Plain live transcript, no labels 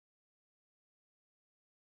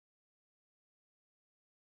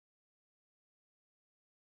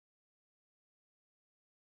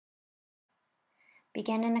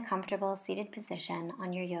Begin in a comfortable seated position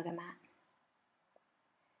on your yoga mat.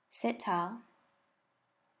 Sit tall.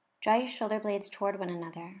 Draw your shoulder blades toward one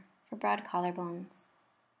another for broad collarbones.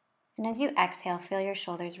 And as you exhale, feel your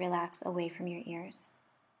shoulders relax away from your ears.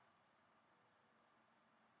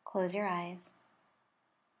 Close your eyes.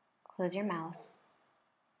 Close your mouth.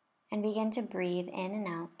 And begin to breathe in and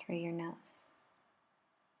out through your nose.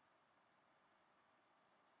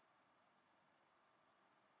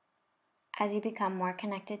 As you become more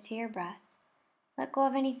connected to your breath, let go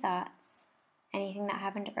of any thoughts, anything that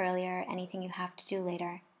happened earlier, anything you have to do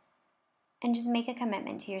later, and just make a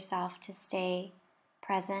commitment to yourself to stay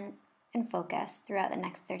present and focused throughout the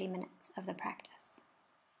next 30 minutes of the practice.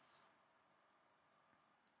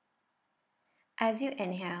 As you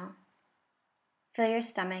inhale, feel your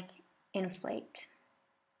stomach inflate.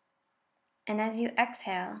 And as you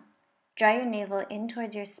exhale, draw your navel in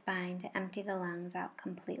towards your spine to empty the lungs out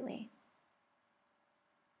completely.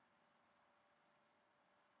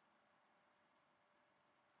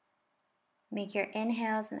 Make your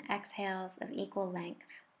inhales and exhales of equal length.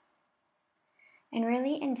 And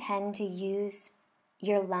really intend to use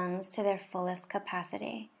your lungs to their fullest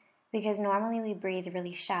capacity, because normally we breathe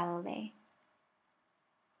really shallowly.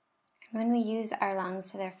 And when we use our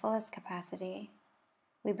lungs to their fullest capacity,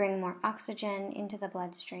 we bring more oxygen into the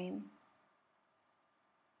bloodstream.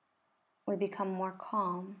 We become more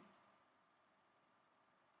calm.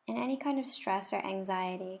 And any kind of stress or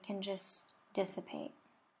anxiety can just dissipate.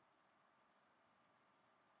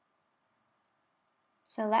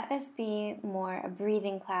 So let this be more a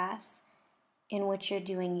breathing class in which you're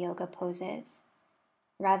doing yoga poses,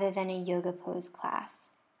 rather than a yoga pose class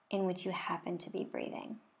in which you happen to be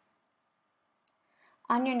breathing.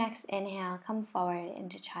 On your next inhale, come forward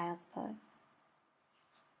into child's pose.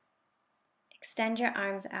 Extend your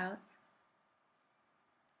arms out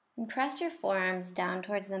and press your forearms down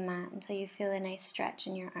towards the mat until you feel a nice stretch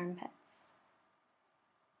in your armpits.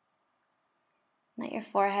 Let your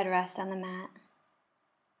forehead rest on the mat.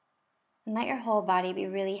 And let your whole body be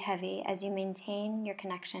really heavy as you maintain your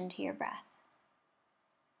connection to your breath.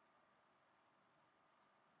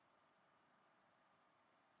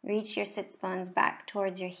 Reach your sits bones back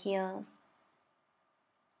towards your heels.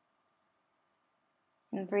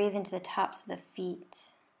 And breathe into the tops of the feet.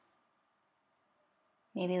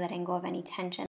 Maybe letting go of any tension